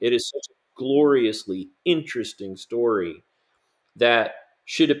It is such a gloriously interesting story that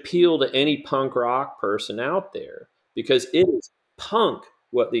should appeal to any punk rock person out there, because it is punk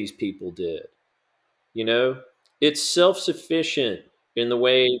what these people did. You know, it's self-sufficient in the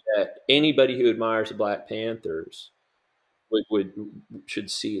way that anybody who admires the Black Panthers would should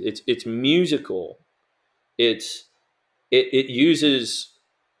see it. It's musical. It's it uses,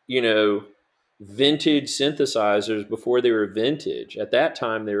 you know, vintage synthesizers before they were vintage. At that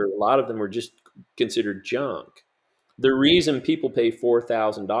time, there were a lot of them were just considered junk. The reason people pay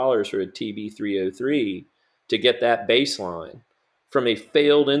 $4,000 for a TB-303 to get that bass line from a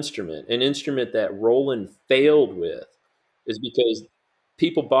failed instrument, an instrument that Roland failed with, is because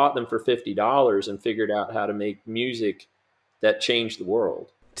people bought them for $50 and figured out how to make music that changed the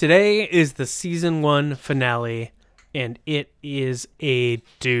world. Today is the season 1 finale, and it is a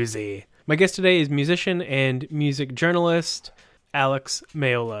doozy. My guest today is musician and music journalist Alex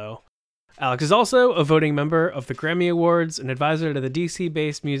Maiolo. Alex is also a voting member of the Grammy Awards, an advisor to the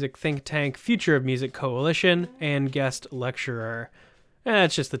DC-based music think tank Future of Music Coalition, and guest lecturer. And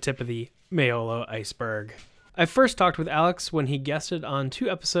that's just the tip of the Maiolo iceberg. I first talked with Alex when he guested on 2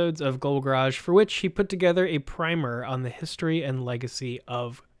 episodes of Global Garage, for which he put together a primer on the history and legacy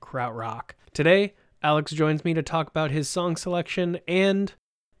of krautrock. Today, Alex joins me to talk about his song selection and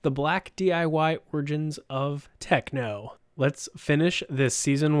the black DIY origins of techno. Let's finish this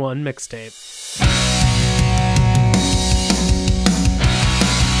season 1 mixtape.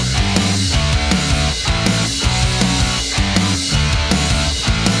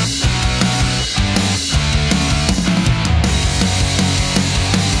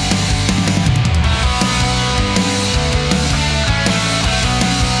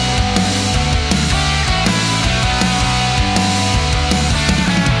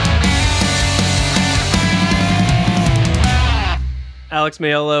 Alex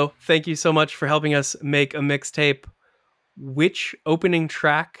Maiolo, thank you so much for helping us make a mixtape. Which opening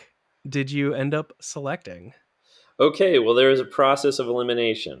track did you end up selecting? Okay, well, there is a process of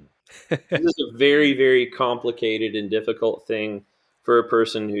elimination. This is a very, very complicated and difficult thing for a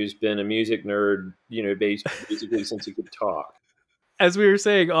person who's been a music nerd, you know, basically since he could talk. As we were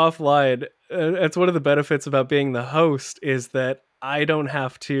saying offline, that's one of the benefits about being the host, is that I don't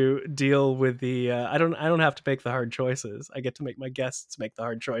have to deal with the I don't have to make the hard choices. I get to make my guests make the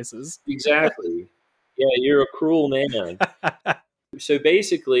hard choices. Exactly. Yeah, you're a cruel man. So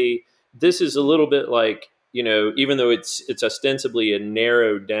basically, this is a little bit like, you know, even though it's ostensibly a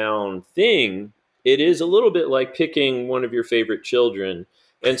narrowed down thing, it is a little bit like picking one of your favorite children.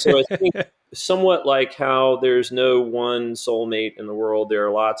 And so I think somewhat like how there's no one soulmate in the world, there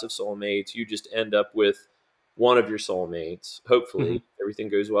are lots of soulmates. You just end up with one of your soulmates. Hopefully, everything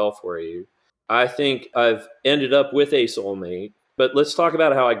goes well for you. I think I've ended up with a soulmate, but let's talk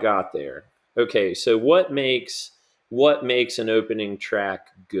about how I got there. Okay, so what makes an opening track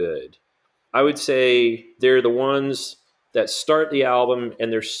good? I would say they're the ones that start the album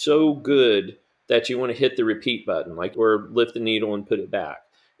and they're so good that you want to hit the repeat button, like, or lift the needle and put it back.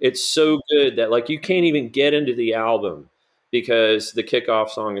 It's so good that, like, you can't even get into the album because the kickoff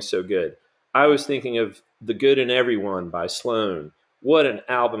song is so good. I was thinking of The Good in Everyone by Sloan. What an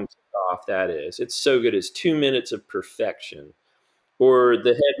album kickoff that is. It's so good. It's 2 minutes of perfection. Or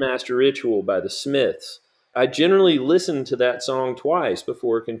The Headmaster Ritual by the Smiths. I generally listen to that song twice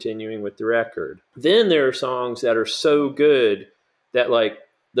before continuing with the record. Then there are songs that are so good that, like,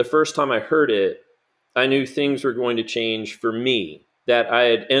 the first time I heard it, I knew things were going to change for me, that I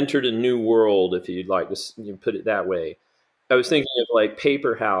had entered a new world, if you'd like to put it that way. I was thinking of, like,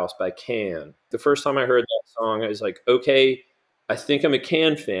 Paper House by Can. The first time I heard that song, I was like, okay, I think I'm a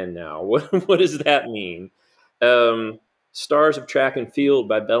Can fan now. What does that mean? Stars of Track and Field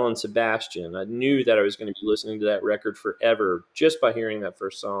by Bell and Sebastian. I knew that I was going to be listening to that record forever just by hearing that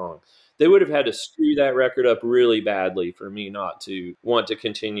first song. They would have had to screw that record up really badly for me not to want to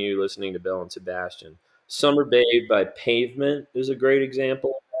continue listening to Bell and Sebastian. Summer Babe by Pavement is a great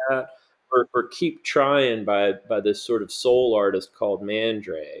example of that. Or Keep Trying by this sort of soul artist called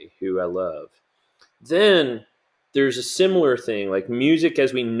Mandre, who I love. Then there's a similar thing, like Music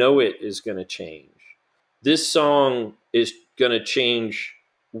as We Know It is going to change. This song is going to change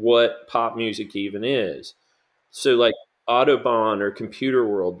what pop music even is. So, like, Autobahn or Computer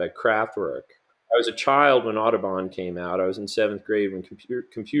World by Kraftwerk. I was a child when Autobahn came out. I was in 7th grade when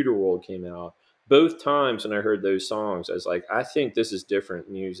Computer World came out. Both times when I heard those songs, I was like, I think this is different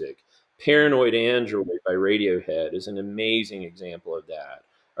music. Paranoid Android by Radiohead is an amazing example of that.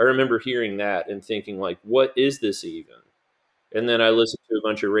 I remember hearing that and thinking, like, what is this even? And then I listened to a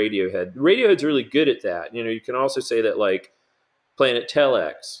bunch of Radiohead. Radiohead's really good at that. You know, you can also say that, like, Planet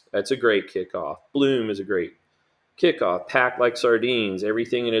Telex, that's a great kickoff. Bloom is a great kickoff. Packed Like Sardines,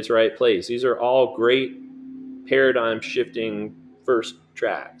 Everything in Its Right Place. These are all great paradigm shifting first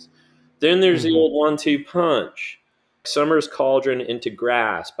tracks. Then there's the Mm-hmm. old 1-2 punch. Summer's Cauldron into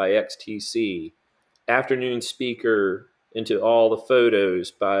Grass by XTC. Afternoon Speaker into All the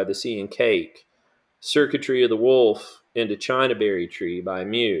Photos by The Sea and Cake. Circuitry of the Wolf into Chinaberry Tree by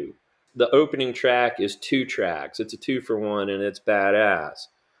Mew. The opening track is 2 tracks. It's a 2-for-1 and it's badass.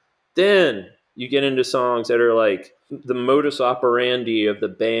 Then you get into songs that are like the modus operandi of the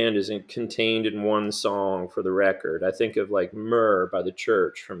band isn't contained in one song for the record. I think of like Myrrh by The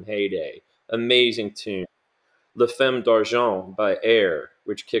Church from Heyday. Amazing tune. La Femme d'Argent by Air,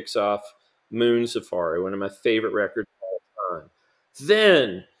 which kicks off Moon Safari, one of my favorite records of all time.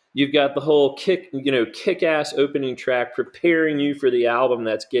 Then you've got the whole kick-ass opening track preparing you for the album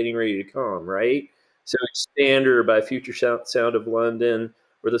that's getting ready to come, right? So Expander by Future Sound of London,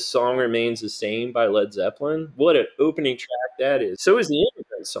 or The Song Remains the Same by Led Zeppelin. What an opening track that is. So is the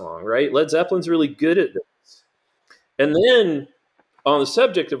Immigrant Song, right? Led Zeppelin's really good at this. And then on the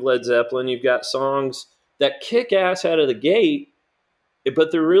subject of Led Zeppelin, you've got songs that kick ass out of the gate,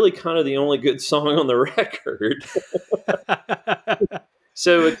 but they're really kind of the only good song on the record.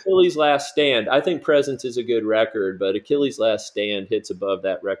 So Achilles' Last Stand, I think Presence is a good record, but Achilles' Last Stand hits above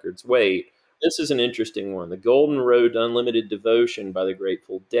that record's weight. This is an interesting one. The Golden Road to Unlimited Devotion by the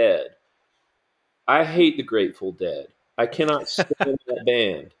Grateful Dead. I hate the Grateful Dead. I cannot stand that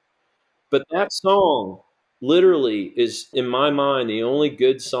band. But that song literally is, in my mind, the only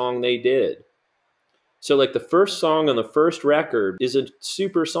good song they did. So, like, the first song on the first record is a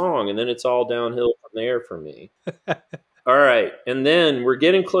super song, and then it's all downhill from there for me. All right, and then we're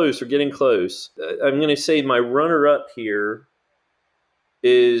getting close. We're getting close. I'm going to say my runner-up here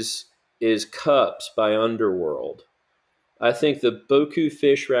is Cups by Underworld. I think the Boku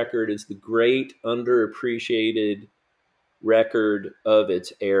Fish record is the great underappreciated record of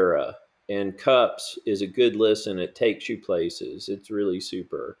its era. And Cups is a good listen. It takes you places. It's really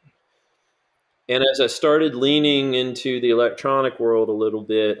super. And as I started leaning into the electronic world a little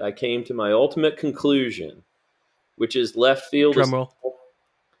bit, I came to my ultimate conclusion, which is Left Field is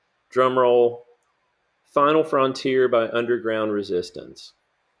drum roll, Final Frontier by Underground Resistance.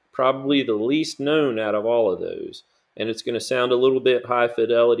 Probably the least known out of all of those. And it's going to sound a little bit high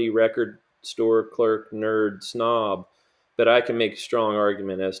fidelity record store clerk nerd snob, but I can make a strong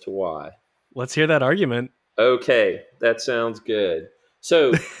argument as to why. Let's hear that argument. Okay, that sounds good.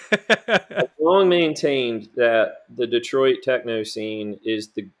 So I've long maintained that the Detroit techno scene is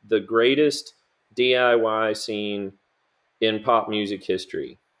the greatest DIY scene in pop music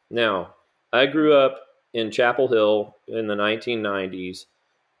history. Now, I grew up in Chapel Hill in the 1990s,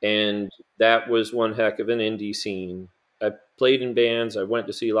 and that was one heck of an indie scene. I played in bands. I went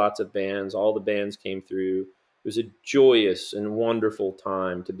to see lots of bands. All the bands came through. It was a joyous and wonderful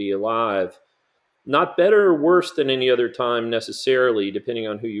time to be alive. Not better or worse than any other time necessarily, depending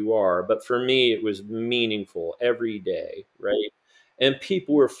on who you are. But for me, it was meaningful every day, right? And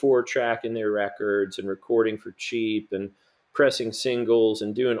people were 4-tracking their records and recording for cheap and pressing singles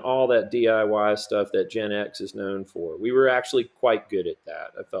and doing all that DIY stuff that Gen X is known for. We were actually quite good at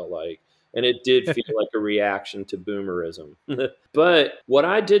that, I felt like. And it did feel like a reaction to boomerism. But what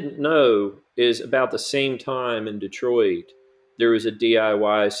I didn't know is about the same time in Detroit, there was a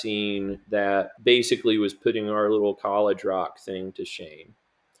DIY scene that basically was putting our little college rock thing to shame.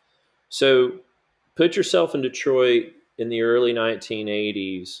 So put yourself in Detroit in the early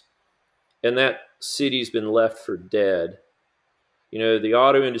 1980s, and that city's been left for dead. You know, the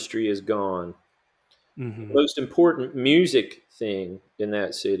auto industry is gone. Mm-hmm. The most important music thing in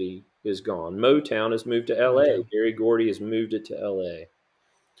that city is gone. Motown has moved to LA. Motown. Gary Gordy has moved it to LA.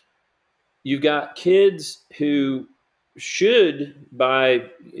 You've got kids who should, by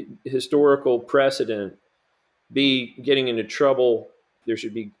historical precedent, be getting into trouble. There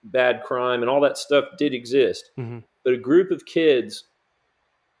should be bad crime, and all that stuff did exist. Mm-hmm. But a group of kids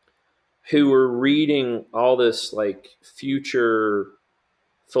who were reading all this like future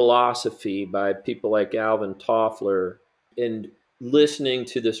philosophy by people like Alvin Toffler and listening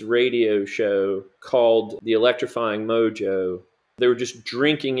to this radio show called The Electrifying Mojo, they were just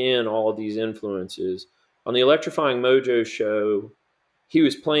drinking in all of these influences. On the Electrifying Mojo show, he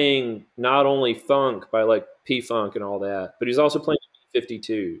was playing not only funk by like P-Funk and all that, but he's also playing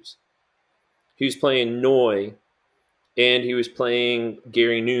 52s. He was playing Noi, and he was playing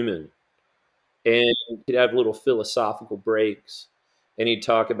Gary Newman. And he'd have little philosophical breaks. And he'd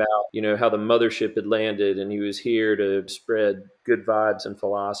talk about, you know, how the mothership had landed and he was here to spread good vibes and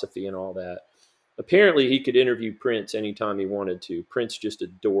philosophy and all that. Apparently, he could interview Prince anytime he wanted to. Prince just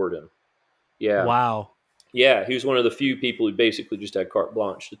adored him. Yeah. Wow. Yeah, he was one of the few people who basically just had carte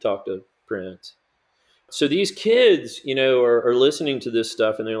blanche to talk to Prince. So these kids, are listening to this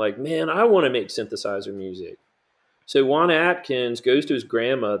stuff and they're like, man, I want to make synthesizer music. So Juan Atkins goes to his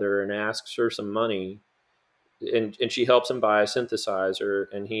grandmother and asks her some money, and she helps him buy a synthesizer,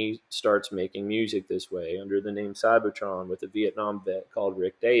 and he starts making music this way under the name Cybotron with a Vietnam vet called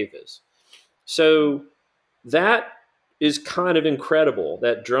Rick Davis. So that is kind of incredible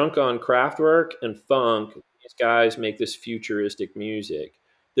that drunk on Kraftwerk and funk, these guys make this futuristic music.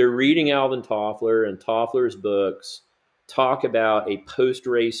 They're reading Alvin Toffler, and Toffler's books talk about a post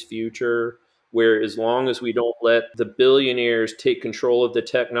race future where, as long as we don't let the billionaires take control of the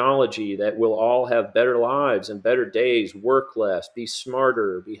technology, that we'll all have better lives and better days, work less, be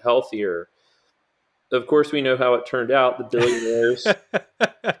smarter, be healthier. Of course, we know how it turned out. The billionaires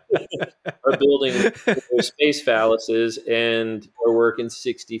are building space phalluses and are working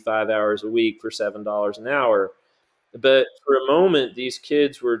 65 hours a week for $7 an hour. But for a moment, these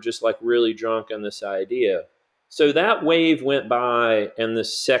kids were just like really drunk on this idea. So that wave went by, and the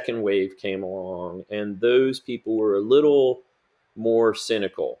second wave came along, and those people were a little more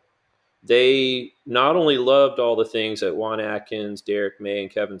cynical. They not only loved all the things that Juan Atkins, Derek May,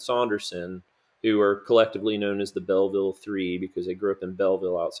 and Kevin Saunderson, who are collectively known as the Belleville Three because they grew up in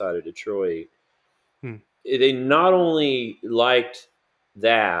Belleville outside of Detroit, Hmm. they not only liked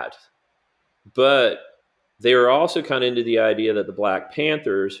that, but they were also kind of into the idea that the Black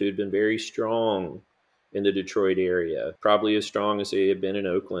Panthers, who had been very strong in the Detroit area, probably as strong as they had been in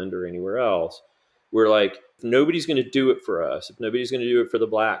Oakland or anywhere else, were like, if nobody's going to do it for us, if nobody's going to do it for the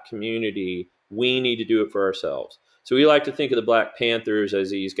Black community, we need to do it for ourselves. So we like to think of the Black Panthers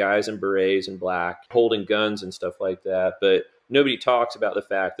as these guys in berets and black holding guns and stuff like that. But nobody talks about the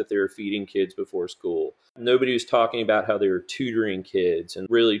fact that they were feeding kids before school. Nobody was talking about how they were tutoring kids and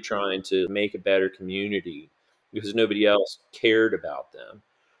really trying to make a better community because nobody else cared about them.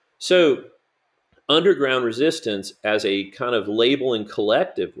 So Underground Resistance as a kind of labeling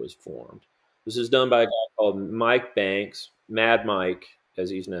collective was formed. This is done by a guy called Mike Banks, Mad Mike, as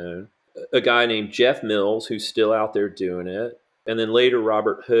he's known, a guy named Jeff Mills, who's still out there doing it, and then later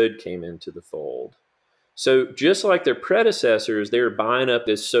Robert Hood came into the fold. So just like their predecessors, they were buying up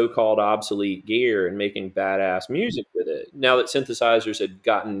this so-called obsolete gear and making badass music with it. Now that synthesizers had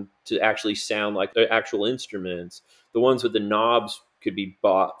gotten to actually sound like actual instruments, the ones with the knobs could be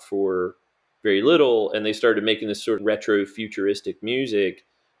bought for very little, and they started making this sort of retro futuristic music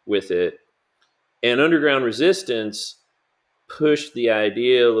with it. And Underground Resistance pushed the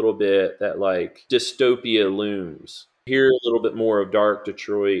idea a little bit that like dystopia looms. Hear a little bit more of dark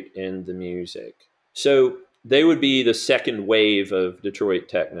Detroit in the music. So they would be the second wave of Detroit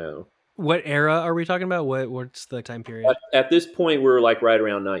techno. What era are we talking about? What's the time period? At this point, we're like right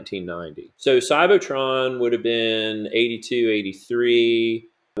around 1990. So Cybotron would have been 82, 83.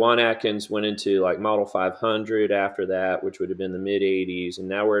 Juan Atkins went into like Model 500 after that, which would have been the mid 80s. And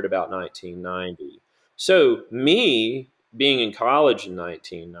now we're at about 1990. So me being in college in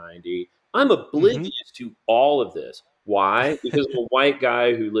 1990, I'm oblivious to all of this. Why? Because I'm a white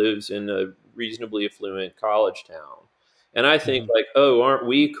guy who lives in a reasonably affluent college town. And I think like, oh, aren't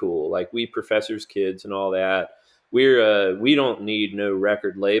we cool? Like we professors' kids and all that. We don't need no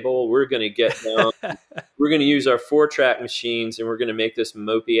record label. We're gonna get down. We're gonna use our 4-track machines, and we're gonna make this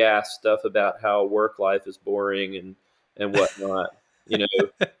mopey ass stuff about how work life is boring and whatnot. You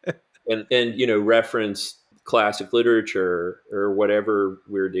know, and reference classic literature or whatever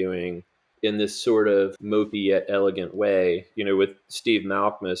we're doing in this sort of mopey yet elegant way. With Steve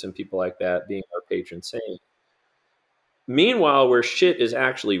Malkmus and people like that being our patron saint. Meanwhile, where shit is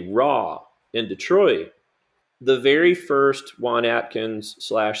actually raw in Detroit, the very first Juan Atkins /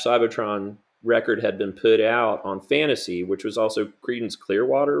 Cybotron record had been put out on Fantasy, which was also Creedence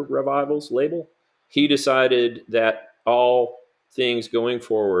Clearwater Revival's label. He decided that all things going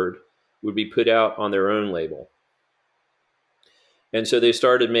forward would be put out on their own label. And so they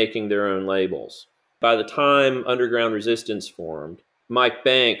started making their own labels. By the time Underground Resistance formed, Mike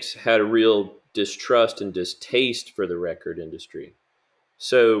Banks had a real distrust and distaste for the record industry.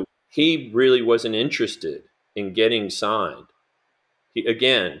 So he really wasn't interested in getting signed.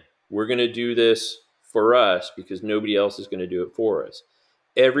 Again, we're going to do this for us because nobody else is going to do it for us.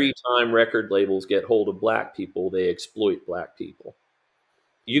 Every time record labels get hold of black people, they exploit black people.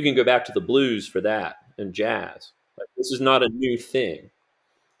 You can go back to the blues for that and jazz. Like, this is not a new thing.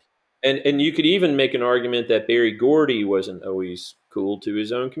 And you could even make an argument that Berry Gordy wasn't always cool to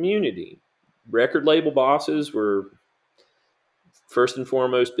his own community. Record label bosses were first and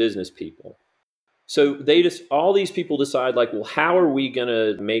foremost business people. So they just, all these people decide, like, well, how are we going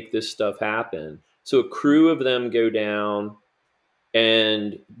to make this stuff happen? So a crew of them go down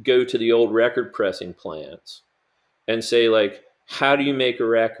and go to the old record pressing plants and say, like, how do you make a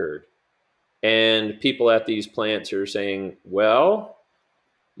record? And people at these plants are saying, well,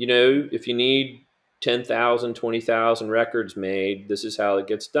 if you need 10,000, 20,000 records made, this is how it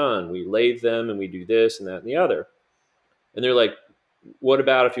gets done. We lathe them and we do this and that and the other. And they're like, what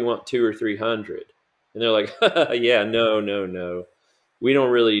about if you want 200 or 300? And they're like, yeah, no, no, no. We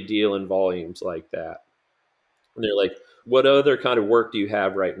don't really deal in volumes like that. And they're like, what other kind of work do you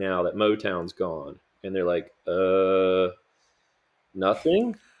have right now that Motown's gone? And they're like,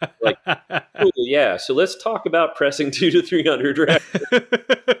 nothing. Like, cool, yeah. So let's talk about pressing 200 to 300 records.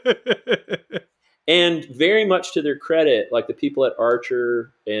 And very much to their credit, like the people at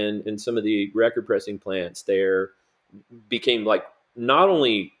Archer and some of the record pressing plants there became like not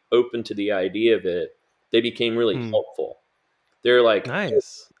only open to the idea of it, they became really helpful. They're like,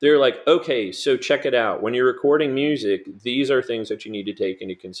 Nice. Okay, so check it out. When you're recording music, these are things that you need to take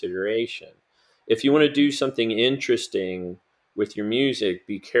into consideration. If you want to do something interesting with your music,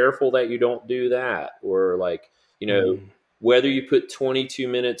 be careful that you don't do that. Or like, whether you put 22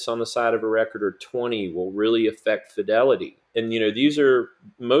 minutes on the side of a record or 20 will really affect fidelity. And, these are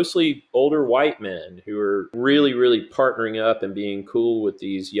mostly older white men who are really, really partnering up and being cool with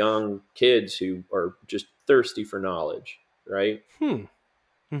these young kids who are just thirsty for knowledge, right? And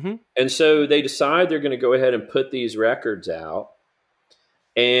so they decide they're going to go ahead and put these records out.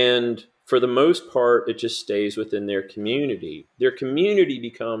 And for the most part, it just stays within their community. Their community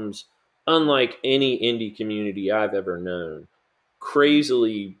becomes unlike any indie community I've ever known.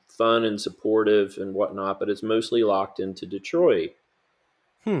 Crazily fun and supportive and whatnot, but it's mostly locked into Detroit.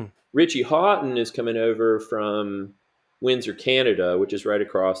 Richie Houghton is coming over from Windsor, Canada, which is right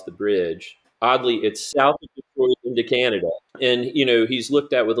across the bridge. Oddly, it's south of Detroit into Canada. And, he's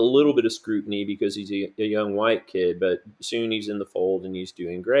looked at with a little bit of scrutiny because he's a young white kid, but soon he's in the fold and he's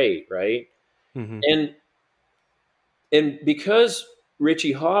doing great, right? And because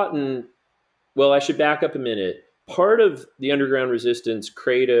Richie Houghton, well, I should back up a minute. Part of the underground resistance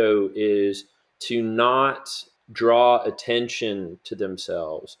credo is to not draw attention to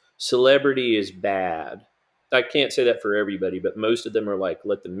themselves. Celebrity is bad. I can't say that for everybody, but most of them are like,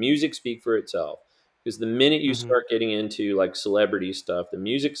 let the music speak for itself. Because the minute you start getting into like celebrity stuff, the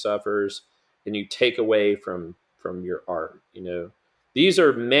music suffers and you take away from your art. These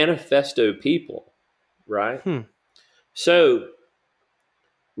are manifesto people, right? So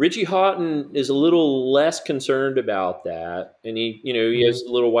Richie Houghton is a little less concerned about that, and he has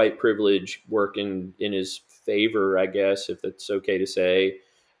a little white privilege working in his favor, I guess, if that's okay to say.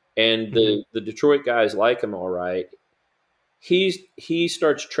 And the Detroit guys like him all right. He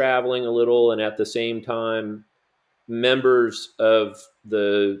starts traveling a little, and at the same time, members of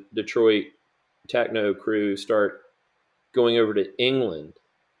the Detroit techno crew start going over to England,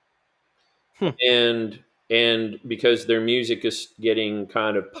 and because their music is getting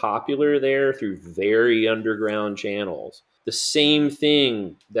kind of popular there through very underground channels, the same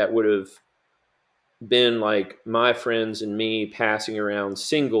thing that would have been like my friends and me passing around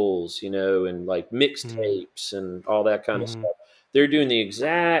singles, and like mixtapes and all that kind of stuff. They're doing the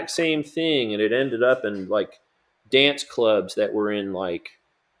exact same thing, and it ended up in like dance clubs that were in like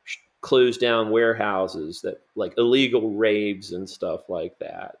closed down warehouses, that like illegal raves and stuff like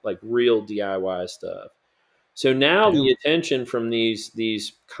that, like real DIY stuff. So now the attention from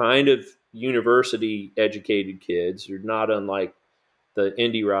these kind of university educated kids, who are not unlike the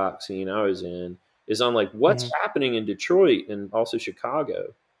indie rock scene I was in, is on like what's happening in Detroit and also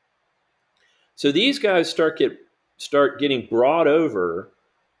Chicago. So these guys start getting brought over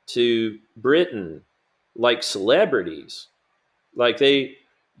to Britain like celebrities. Like they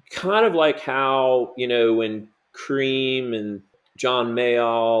kind of like how, when Cream and John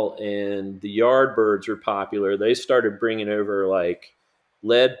Mayall and the Yardbirds were popular, they started bringing over like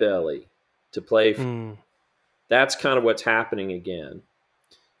Leadbelly to play. That's kind of what's happening again.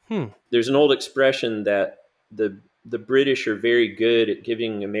 There's an old expression that the British are very good at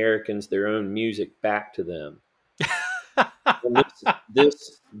giving Americans their own music back to them. And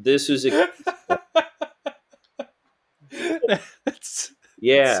this is that's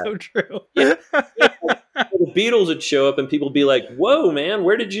yeah, so true. Yeah. The Beatles would show up and people would be like, "Whoa, man,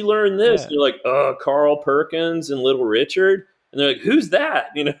 where did you learn this?" And you're like, Carl Perkins and Little Richard," and they're like, "Who's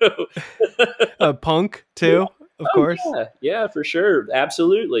that?" Punk too, of course. Yeah, for sure,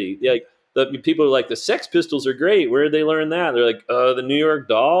 absolutely. Like the people are like, "The Sex Pistols are great. Where did they learn that?" They're like, "The New York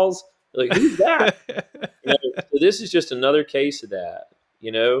Dolls." They're like, "Who's that?" So this is just another case of that,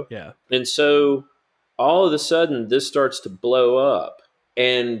 Yeah. And so all of a sudden this starts to blow up,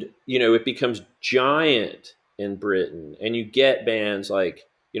 and it becomes giant in Britain, and you get bands like,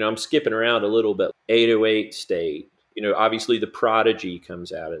 I'm skipping around a little bit, 808 State, obviously the Prodigy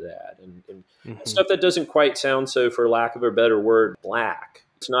comes out of that, and Mm-hmm. stuff that doesn't quite sound, so for lack of a better word, black.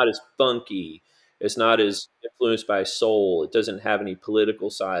 It's not as funky, it's not as influenced by soul, it doesn't have any political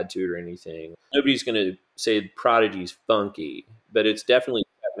side to it or anything. Nobody's going to say Prodigy's funky, but it's definitely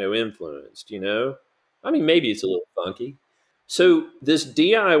techno influenced, I mean, maybe it's a little funky. So this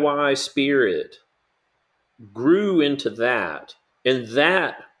DIY spirit grew into that, and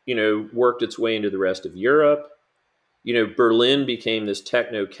that, worked its way into the rest of Europe. Berlin became this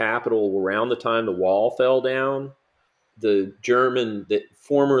techno capital around the time the wall fell down. The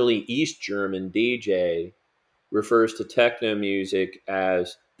formerly East German DJ refers to techno music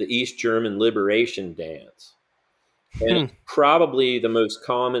as the East German liberation dance. And Hmm. it's probably the most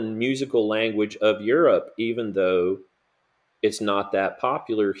common musical language of Europe, even though it's not that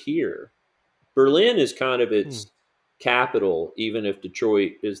popular here. Berlin is kind of Hmm. its capital, even if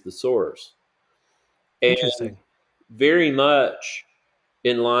Detroit is the source. And Interesting. very much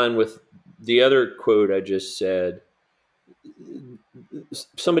in line with the other quote I just said,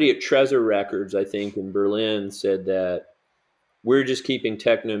 somebody at Trezor Records, I think, in Berlin said that we're just keeping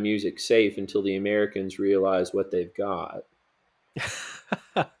techno music safe until the Americans realize what they've got.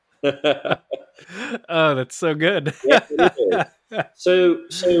 Yeah, Oh, that's so good. it is. So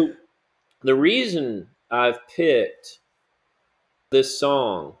the reason I've picked this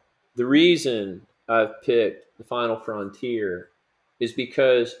song, the reason I've picked The Final Frontier is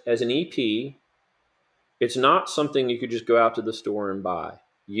because as an EP, it's not something you could just go out to the store and buy.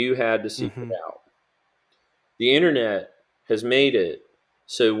 You had to seek it Hmm. out. The internet has made it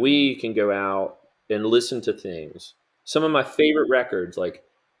so we can go out and listen to things. Some of my favorite records, like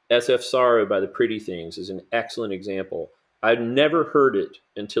SF Sorrow by the Pretty Things, is an excellent example. I'd never heard it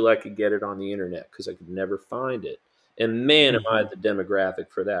until I could get it on the internet because I could never find it. And man, am I Hmm. the demographic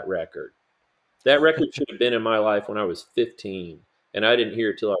for that record. That record should have been in my life when I was 15, and I didn't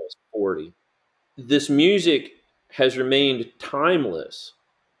hear it till I was 40. This music has remained timeless.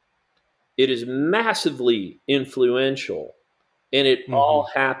 It is massively influential, and it Hmm. all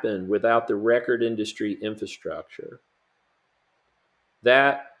happened without the record industry infrastructure.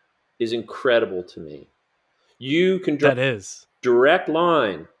 That is incredible to me. You can draw That is. a direct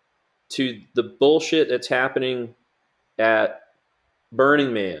line to the bullshit that's happening at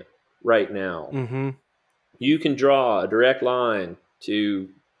Burning Man right now. Hmm. You can draw a direct line to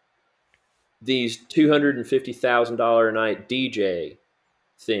these $250,000 a night DJ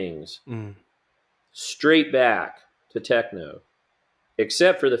things Mm. straight back to techno,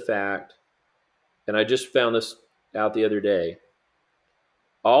 except for the fact, and I just found this out the other day,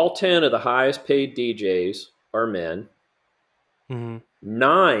 all 10 of the highest paid DJs are men. Hmm.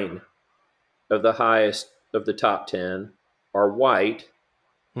 9 of the highest of the top 10 are white.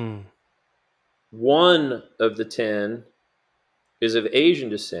 Mm. 1 of the 10 is of Asian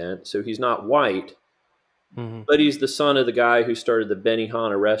descent, so he's not white, Hmm. but he's the son of the guy who started the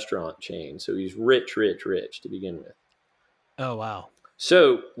Benihana restaurant chain. So he's rich, rich, rich to begin with. Oh, wow.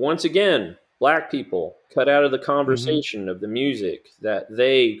 So once again, black people cut out of the Hmm. conversation of the music that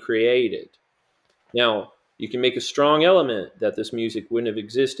they created. Now, you can make a strong element that this music wouldn't have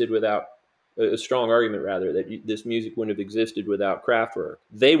existed without a strong argument, rather, that this music wouldn't have existed without Kraftwerk.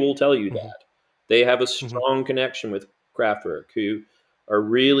 They will tell you Hmm. that. They have a Hmm. strong connection with Kraftwerk, who are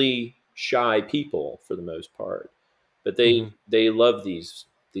really shy people for the most part, but Hmm. they love these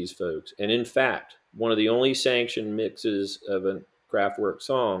folks. And in fact, one of the only sanctioned mixes of a Kraftwerk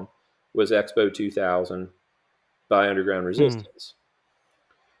song was Expo 2000 by Underground Hmm. Resistance.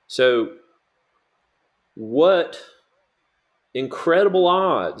 So, what incredible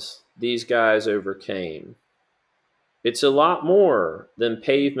odds these guys overcame. It's a lot more than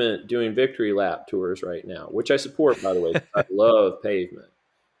Pavement doing victory lap tours right now, which I support, by the way. I love Pavement.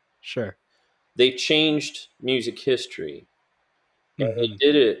 Sure. They changed music history, and they Hmm.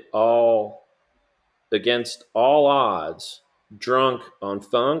 did it all against all odds, drunk on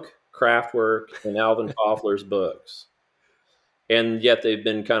funk, Kraftwerk, and Alvin Toffler's books. And yet they've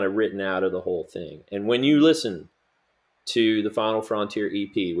been kind of written out of the whole thing. And when you listen to the Final Frontier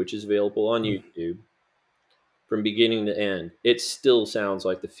EP, which is available on YouTube, from beginning to end, it still sounds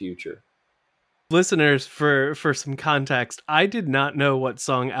like the future. Listeners, for some context, I did not know what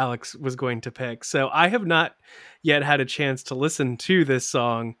song Alex was going to pick, so I have not yet had a chance to listen to this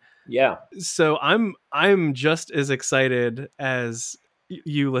song. Yeah. So I'm just as excited as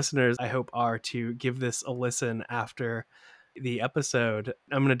you listeners, I hope, are to give this a listen after the episode.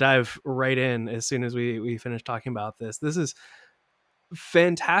 I'm going to dive right in as soon as we finish talking about this. This is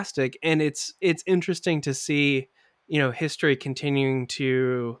fantastic, and it's interesting to see, history continuing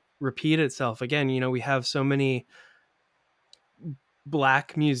to repeat itself again. We have so many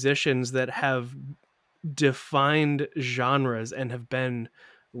Black musicians that have defined genres and have been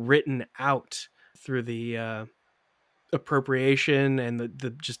written out through the appropriation and the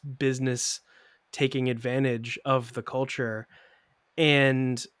just business taking advantage of the culture.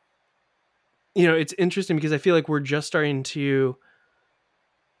 And it's interesting because I feel like we're just starting to,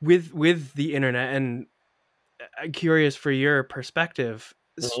 with the internet, and I'm curious for your perspective,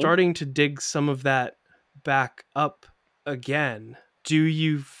 Mhm. starting to dig some of that back up again. Do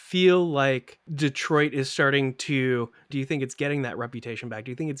you feel like Detroit is starting to, do you think it's getting that reputation back?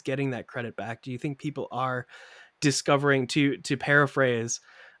 Do you think it's getting that credit back? Do you think people are discovering, to paraphrase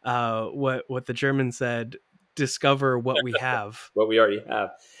what the German said, discover what we have? What we already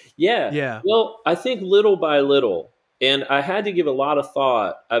have. Yeah. Yeah. Well, I think little by little, and I had to give a lot of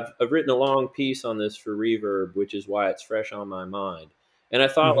thought. I've written a long piece on this for Reverb, which is why it's fresh on my mind. And I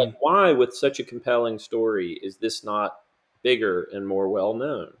thought, like, Hmm. why, with such a compelling story, is this not bigger and more well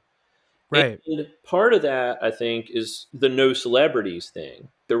known? Right. And part of that, I think, is the no celebrities thing.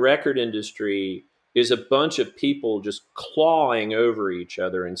 The record industry is a bunch of people just clawing over each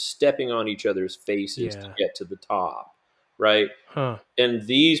other and stepping on each other's faces to Yeah. get to the top, right? Huh. And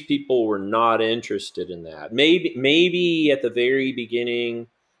these people were not interested in that. Maybe at the very beginning,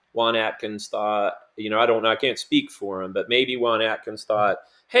 Juan Atkins thought, I don't know, I can't speak for him, but maybe Juan Atkins thought,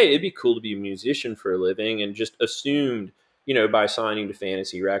 hey, it'd be cool to be a musician for a living, and just assumed, by signing to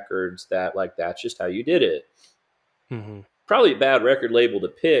Fantasy Records, that, like, that's just how you did it. Hmm. Probably a bad record label to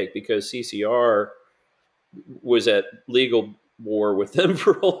pick, because CCR was at legal war with them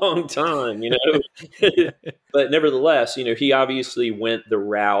for a long time. But nevertheless, he obviously went the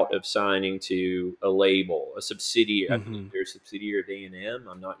route of signing to a label, a subsidiary. I believe Hmm. they're a subsidiary of A&M.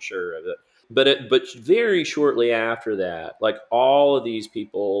 I'm not sure of it. But very shortly after that, like, all of these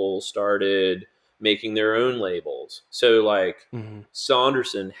people started making their own labels. So, like, Hmm.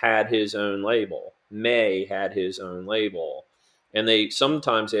 Saunderson had his own label. May had his own label. And they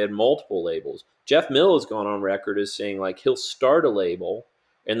had multiple labels. Jeff Mill has gone on record as saying, like, he'll start a label,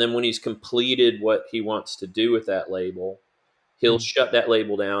 and then when he's completed what he wants to do with that label, he'll Hmm. shut that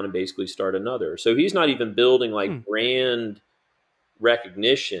label down and basically start another. So he's not even building, Hmm. like, brand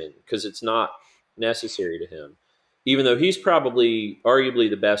recognition, because it's not necessary to him. Even though he's probably arguably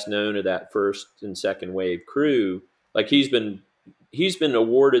the best known of that first and second wave crew, like, he's been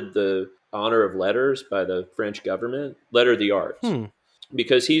awarded the honor of letters by the French government, Letter of the Arts, Hmm.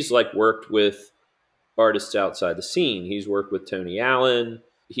 because he's, like, worked with artists outside the scene. He's worked with Tony Allen.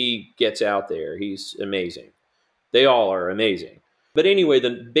 He gets out there. He's amazing. They all are amazing. But anyway,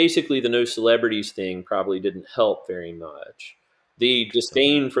 basically the no celebrities thing probably didn't help very much. The Interesting.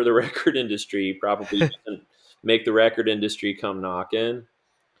 disdain for the record industry probably didn't make the record industry come knocking.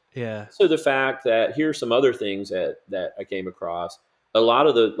 Yeah. So the fact that, here's some other things that I came across. A lot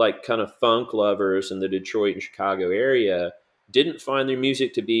of the, like, kind of funk lovers in the Detroit and Chicago area didn't find their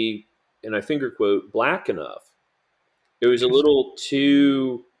music to be, and I finger quote, black enough. It was a Interesting. little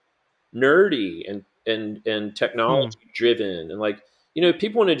too nerdy and Hmm. technology driven, and, like,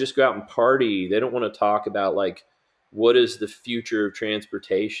 people want to just go out and party. They don't want to talk about, like, what is the future of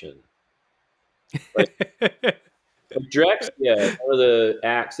transportation. Like, Drexia, one of the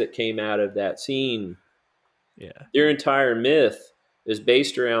acts that came out of that scene, Yeah. their entire myth is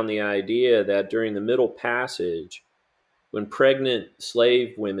based around the idea that during the Middle Passage, when pregnant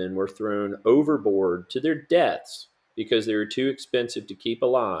slave women were thrown overboard to their deaths because they were too expensive to keep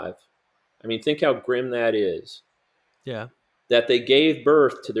alive. I mean, think how grim that is. Yeah. That they gave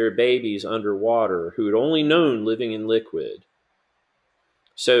birth to their babies underwater, who had only known living in liquid.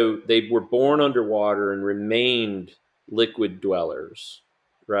 So they were born underwater and remained liquid dwellers,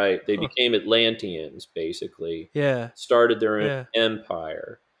 right? They Huh. became Atlanteans, basically, Yeah. started their own Yeah.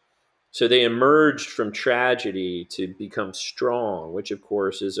 empire. So they emerged from tragedy to become strong, which, of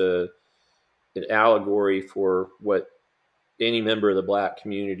course, is an allegory for what any member of the black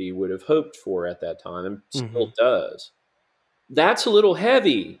community would have hoped for at that time, and Hmm. still does. That's a little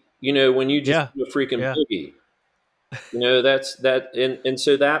heavy, when you just Yeah. do a freaking Yeah. boogie. That's that, and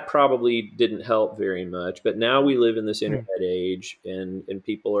so that probably didn't help very much. But now we live in this Hmm. internet age, and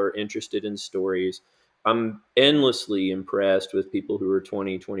people are interested in stories. I'm endlessly impressed with people who are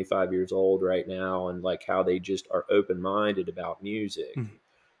 20, 25 years old right now, and, like, how they just are open minded about music. Hmm.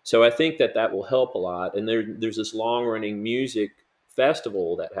 So I think that will help a lot. And there's this long running music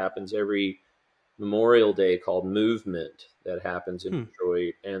festival that happens every Memorial Day called Movement, that happens in Hmm.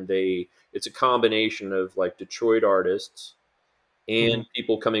 Detroit, and it's a combination of like Detroit artists Hmm. and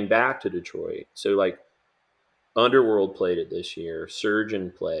people coming back to Detroit. So like Underworld played it this year.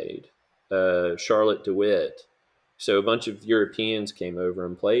 Surgeon played. Charlotte DeWitt. So a bunch of Europeans came over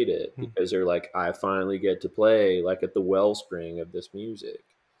and played it Hmm. because they're like, I finally get to play like at the wellspring of this music.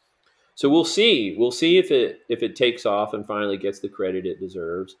 So we'll see. We'll see if it takes off and finally gets the credit it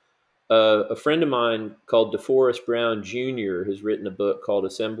deserves. A friend of mine called DeForest Brown Jr. has written a book called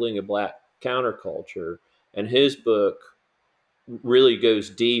Assembling a Black Counterculture, and his book really goes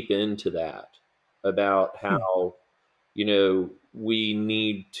deep into that about Hmm. how we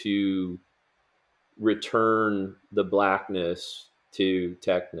need to return the blackness to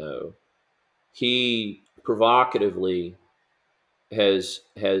techno. He provocatively has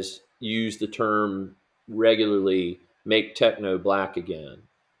used the term regularly, make techno black again.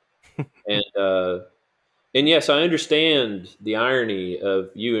 And yes, I understand the irony of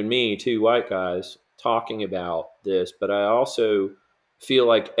you and me, two white guys, talking about this, but I also feel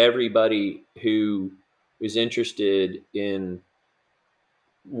like everybody who is interested in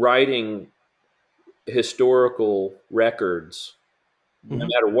writing historical records, no Hmm.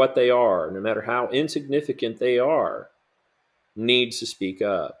 matter what they are, no matter how insignificant they are, needs to speak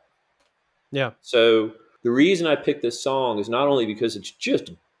up. Yeah. So the reason I picked this song is not only because it's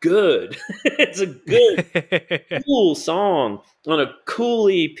just good, it's a good, cool song on a cool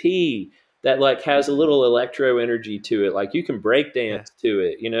EP that like has a little electro energy to it. Like you can break Yeah. dance to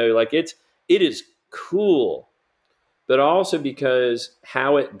it, like it is cool, but also because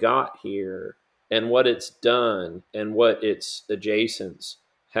how it got here and what it's done and what its adjacents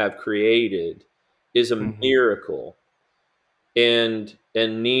have created is a Hmm. miracle, and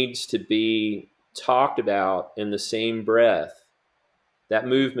needs to be talked about in the same breath. That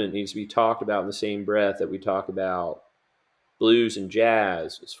movement needs to be talked about in the same breath that we talk about blues and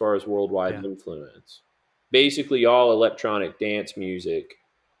jazz as far as worldwide Yeah. influence. Basically, all electronic dance music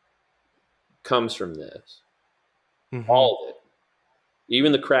comes from this. Hmm. All of it,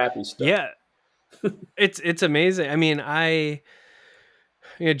 even the crappy stuff. Yeah. It's amazing. I mean,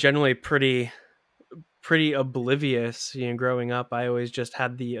 generally pretty oblivious. Growing up, I always just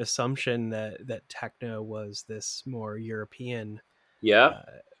had the assumption that techno was this more European Yeah, uh,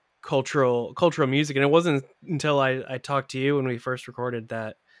 cultural music, and it wasn't until I talked to you when we first recorded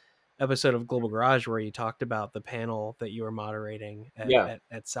that episode of Global Garage where you talked about the panel that you were moderating at yeah,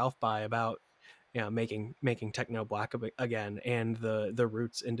 at South by about making techno black again and the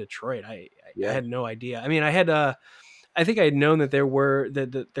roots in Detroit. I yeah, had no idea. I mean, I think I had known that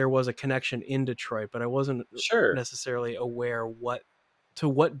that there was a connection in Detroit, but I wasn't sure. necessarily aware to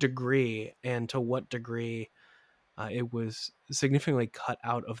what degree it was significantly cut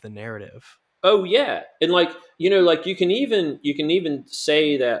out of the narrative. Oh yeah, and like like you can even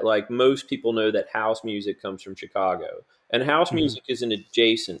say that like most people know that house music comes from Chicago, and house Hmm. music isn't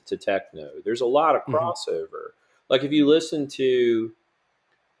adjacent to techno. There's a lot of Hmm. crossover. Like if you listen to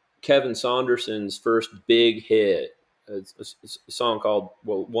Kevin Saunderson's first big hit, a song called,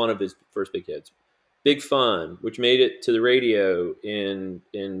 well, one of his first big hits, "Big Fun," which made it to the radio in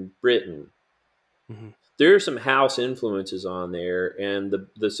Britain. Hmm. There are some house influences on there, and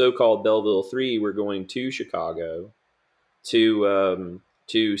the so-called Belleville Three were going to Chicago to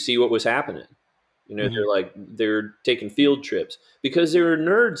see what was happening. Hmm. They're taking field trips because they were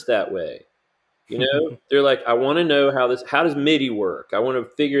nerds that way. They're like, I want to know how does MIDI work? I want to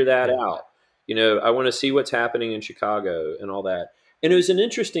figure that Yeah. out. I want to see what's happening in Chicago and all that. And it was an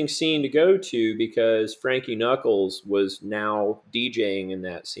interesting scene to go to because Frankie Knuckles was now DJing in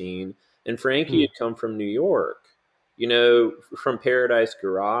that scene, and Frankie Hmm. had come from New York, from Paradise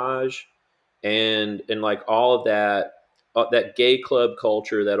Garage, and like all of that gay club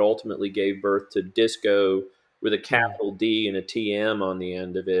culture that ultimately gave birth to disco with a Hmm. capital D and a TM on the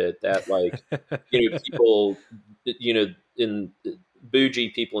end of it. That like people, in bougie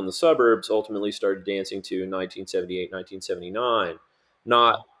people in the suburbs ultimately started dancing to in 1978, 1979.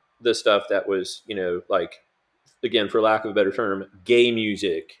 Not Yeah. the stuff that was, like, again, for lack of a better term, gay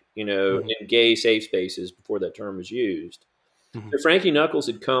music, Hmm. in gay safe spaces before that term was used. Hmm. So Frankie Knuckles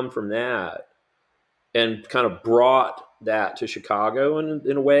had come from that and kind of brought that to Chicago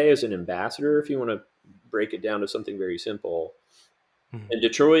in a way as an ambassador, if you want to break it down to something very simple. Hmm. And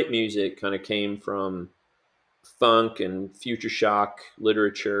Detroit music kind of came from funk and future shock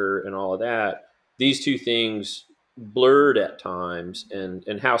literature and all of that. These two things blurred at times, and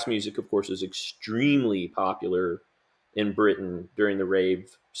house music, of course, is extremely popular in Britain during the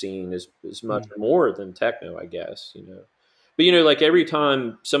rave scene, is much Hmm. more than techno, I guess. But like every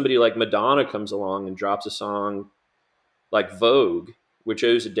time somebody like Madonna comes along and drops a song like Vogue, which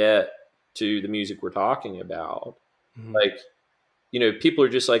owes a debt to the music we're talking about. Mhm. Like, people are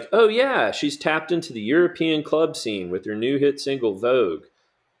just like, oh yeah, she's tapped into the European club scene with her new hit single Vogue.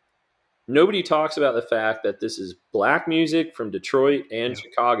 Nobody talks about the fact that this is black music from Detroit and Yeah.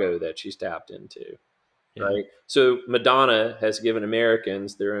 Chicago that she's tapped into, Yeah. right? So Madonna has given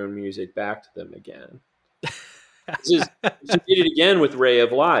Americans their own music back to them again. This is She did it again with Ray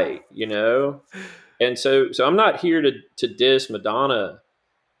of Light, and so I'm not here to diss Madonna.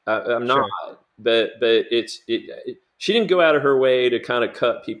 I'm not, Sure. but she didn't go out of her way to kind of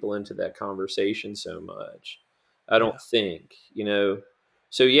cut people into that conversation so much. I don't Yeah. think,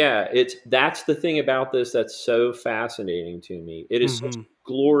 So yeah, that's the thing about this that's so fascinating to me. It is such Hmm. a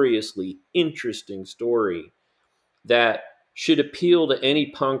gloriously interesting story that should appeal to any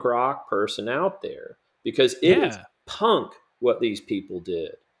punk rock person out there because it is Yeah. punk what these people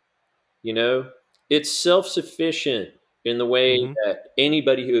did. You know, it's self sufficient in the way Hmm. that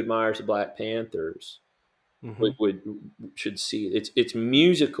anybody who admires the Black Panthers Hmm. would should see. It's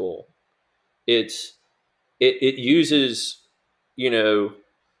musical. It uses you know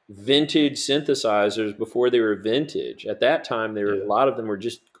vintage synthesizers before they were vintage. At that time, a Yeah. lot of them were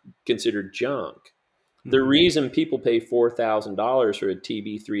just considered junk. The Hmm. reason people pay $4,000 for a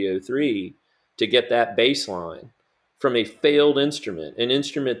TB-303 to get that bass line from a failed instrument, an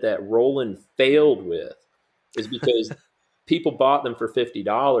instrument that Roland failed with, is because people bought them for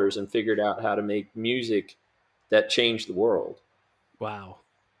 $50 and figured out how to make music that changed the world. Wow.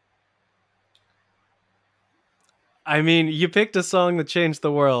 I mean, you picked a song that changed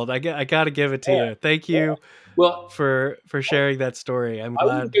the world. I got to give it to Yeah, you. Thank yeah. you Well, for sharing that story. I'm I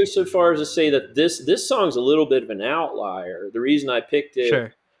wouldn't glad. go so far as to say that this song's a little bit of an outlier. The reason I picked it,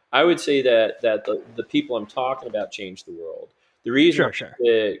 Sure. I would say that the people I'm talking about changed the world. The reason Sure, I sure.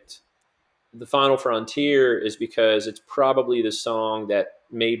 picked The Final Frontier is because it's probably the song that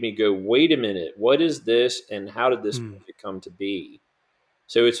made me go, wait a minute, what is this and how did this Hmm. music come to be?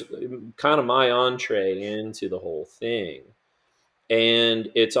 So it's kind of my entree into the whole thing. And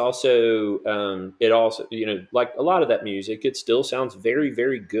it's also, like a lot of that music, it still sounds very,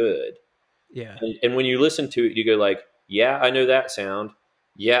 very good. Yeah. And when you listen to it, you go like, yeah, I know that sound.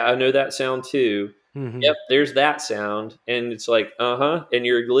 Yeah, I know that sound too. Hmm. Yep, there's that sound. And it's like, uh-huh. And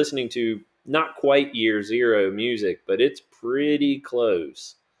you're listening to not quite year zero music, but it's pretty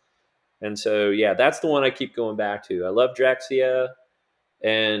close. And so yeah, that's the one I keep going back to. I love Drexia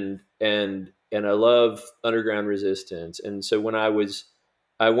and I love Underground Resistance. And so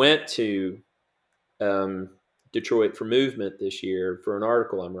I went to um, Detroit for Movement this year for an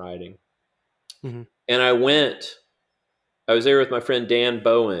article I'm writing. Hmm. And I was there with my friend Dan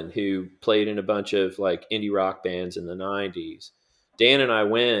Bowen, who played in a bunch of like indie rock bands in the 90s. Dan and I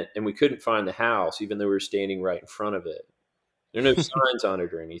went and we couldn't find the house, even though we were standing right in front of it. There are no signs on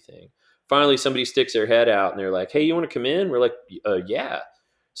it or anything. Finally, somebody sticks their head out and they're like, hey, you want to come in? We're like, yeah.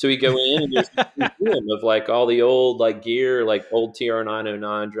 So we go in and there's this museum of like all the old like gear, like old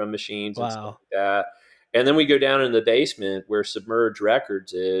TR-909 drum machines and stuff Wow. like that. And then we go down in the basement where Submerged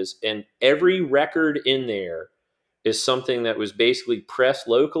Records is, and every record in there is something that was basically pressed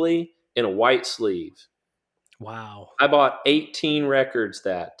locally in a white sleeve. Wow. I bought 18 records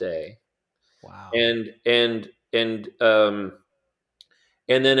that day. Wow. And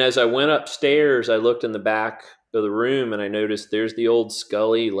and then as I went upstairs, I looked in the back of the room and I noticed there's the old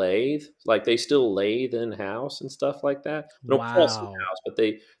Scully lathe. Like they still lathe in house and stuff like that. They don't press in Wow. house, but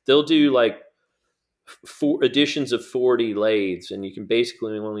they'll do like four editions of 40 lathes, and you can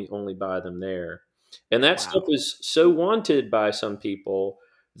basically only buy them there. And that stuff Wow. was so wanted by some people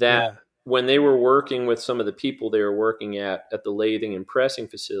that Yeah. when they were working with some of the people they were working at the lathing and pressing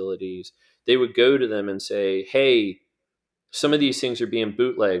facilities, they would go to them and say, "Hey, some of these things are being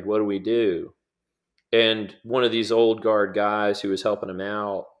bootlegged. What do we do?" And one of these old guard guys who was helping him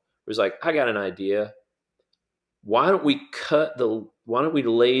out was like, "I got an idea. Why don't we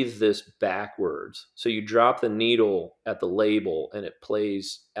lathe this backwards? So you drop the needle at the label and it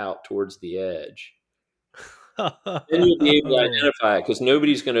plays out towards the edge. Then you'll be able to Oh. identify it because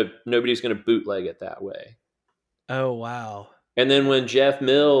nobody's gonna bootleg it that way." Oh, wow. And then when Jeff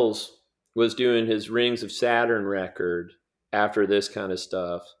Mills was doing his Rings of Saturn record after this kind of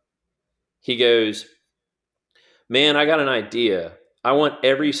stuff, he goes, "Man, I got an idea. I want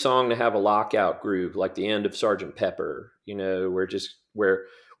every song to have a lockout groove, like the end of Sergeant Pepper, where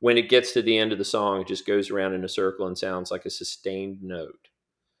when it gets to the end of the song, it just goes around in a circle and sounds like a sustained note."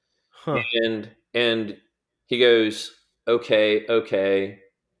 Huh. And he goes, "Okay, okay,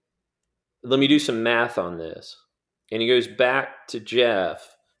 let me do some math on this." And he goes back to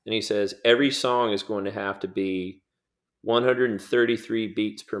Jeff and he says, "Every song is going to have to be 133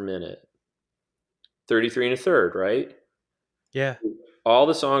 beats per minute. 33 and a third, right? Yeah. All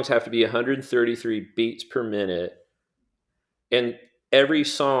the songs have to be 133 beats per minute. And every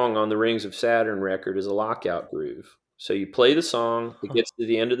song on the Rings of Saturn record is a lockout groove. So you play the song, it Huh. gets to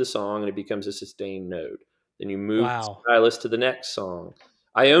the end of the song, and it becomes a sustained note. Then you move the Wow. stylus to the next song.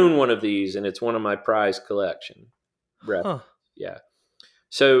 I own one of these, and it's one of my prized collection records. Huh. Yeah.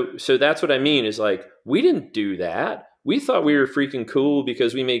 So that's what I mean is like, we didn't do that. We thought we were freaking cool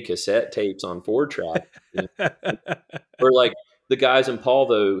because we made cassette tapes on 4-track. Or like the guys in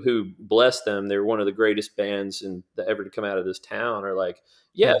Polvo, who, bless them, they're one of the greatest bands ever to come out of this town, are like,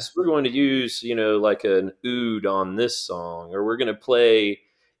 Yeah. yes, we're going to use, like an oud on this song, or we're going to play,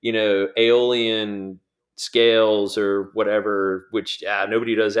 Aeolian scales or whatever, which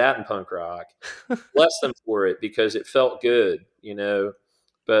nobody does that in punk rock. Bless them for it, because it felt good,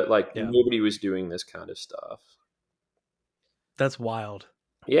 but like Yeah. nobody was doing this kind of stuff. That's wild.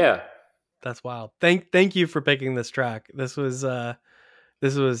 Yeah. That's wild. Thank you for picking this track. This was an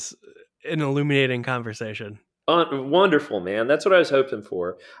illuminating conversation. Wonderful, man. That's what I was hoping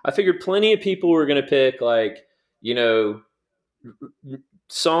for. I figured plenty of people were going to pick like,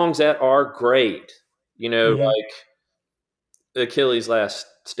 songs that are great, Mm-hmm. like Achilles' Last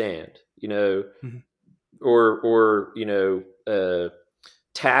Stand, Mm-hmm. or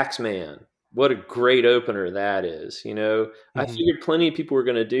Taxman. What a great opener that is, I Mm-hmm. figured plenty of people were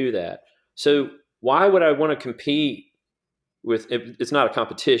going to do that. So why would I want to compete with, it's not a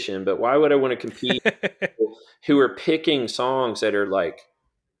competition, but why would I want to compete with people who are picking songs that are like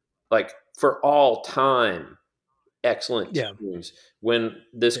for all time excellent Yeah. tunes, when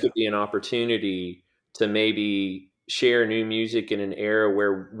this Yeah. could be an opportunity to maybe share new music in an era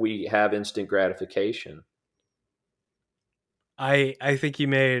where we have instant gratification? I think you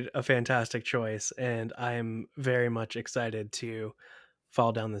made a fantastic choice, and I'm very much excited to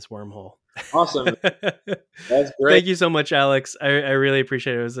fall down this wormhole. Awesome. That's great. Thank you so much, Alex. I really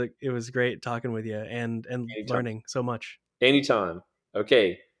appreciate it. It was great talking with you and Anytime. learning so much. Anytime.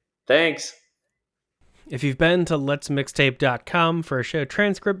 Okay. Thanks. If you've been to letsmixtape.com for a show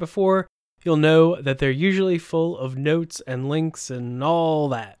transcript before, you'll know that they're usually full of notes and links and all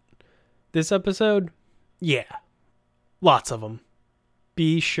that. This episode, yeah, lots of them.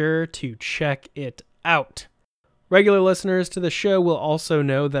 Be sure to check it out. Regular listeners to the show will also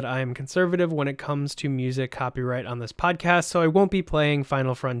know that I am conservative when it comes to music copyright on this podcast, so I won't be playing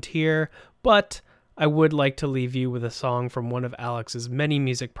Final Frontier, but I would like to leave you with a song from one of Alex's many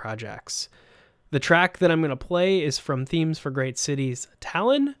music projects. The track that I'm going to play is from Themes for Great Cities,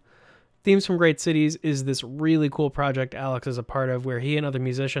 Talon. Themes from Great Cities is this really cool project Alex is a part of, where he and other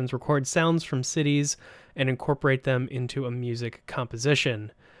musicians record sounds from cities and incorporate them into a music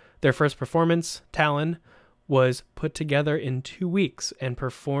composition. Their first performance, Talon, was put together in 2 weeks and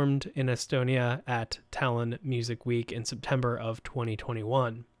performed in Estonia at Talon Music Week in September of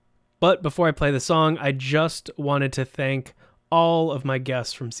 2021. But before I play the song, I just wanted to thank all of my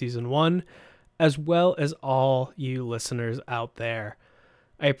guests from season 1, as well as all you listeners out there.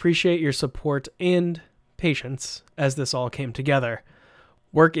 I appreciate your support and patience as this all came together.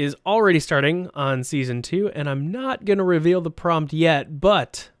 Work is already starting on season 2, and I'm not going to reveal the prompt yet,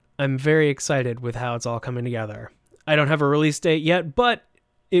 but I'm very excited with how it's all coming together. I don't have a release date yet, but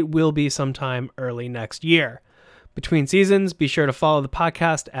it will be sometime early next year. Between seasons, be sure to follow the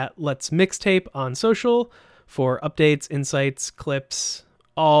podcast at Let's Mixtape on social for updates, insights, clips,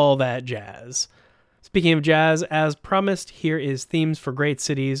 all that jazz. Speaking of jazz, as promised, here is Themes for Great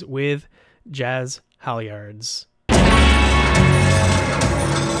Cities with Jazz Halyards.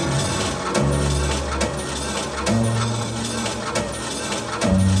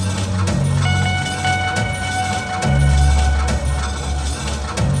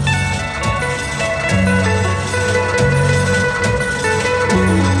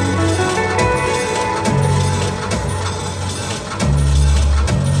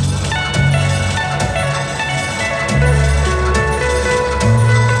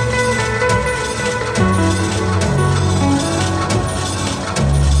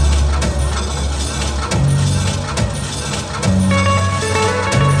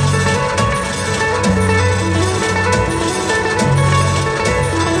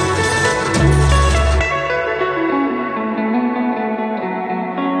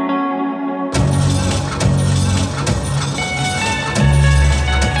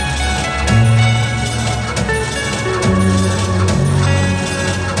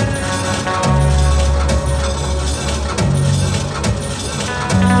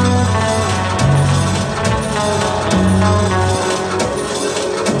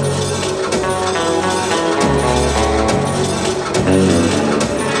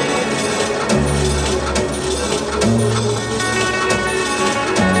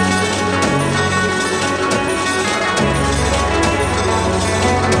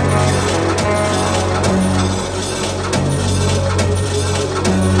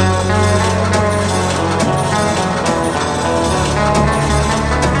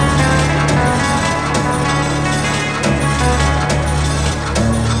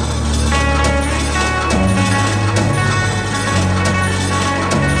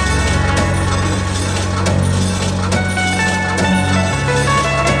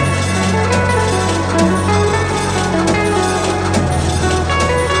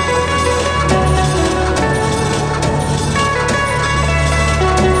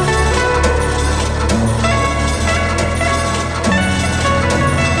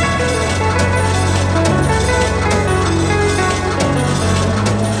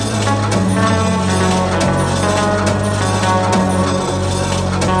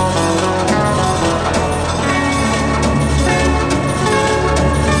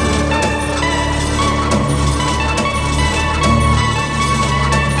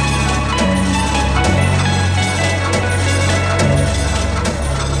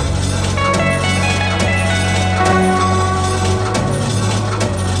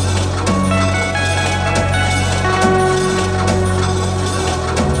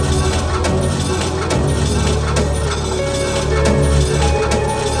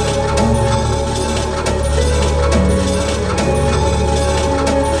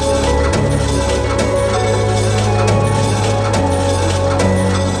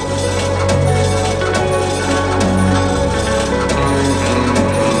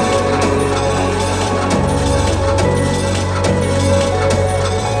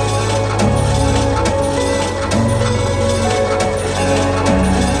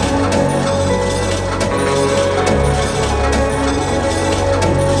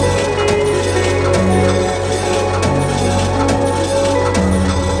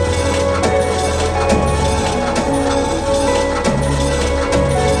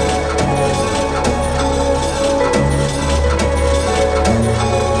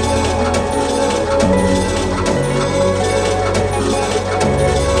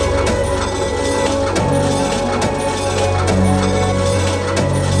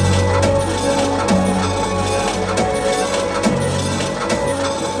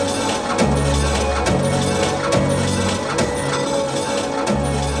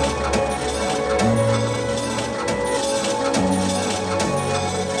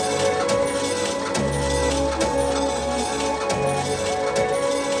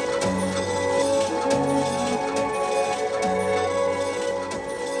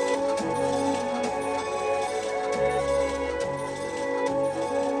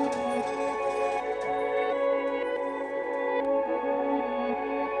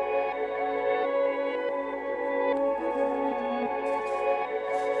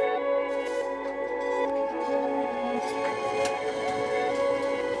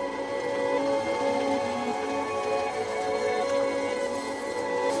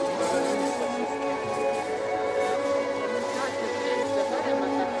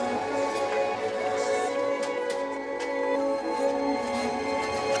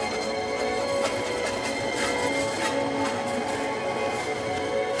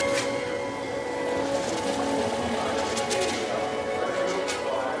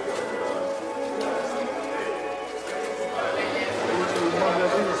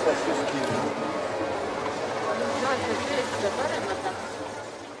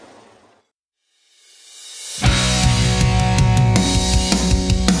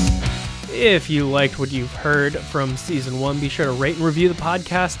 If you liked what you've heard from Season 1, be sure to rate and review the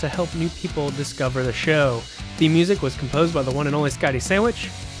podcast to help new people discover the show. Theme music was composed by the one and only Scotty Sandwich.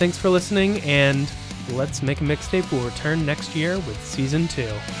 Thanks for listening, and let's make a mixtape. We'll return next year with Season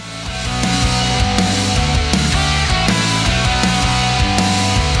 2.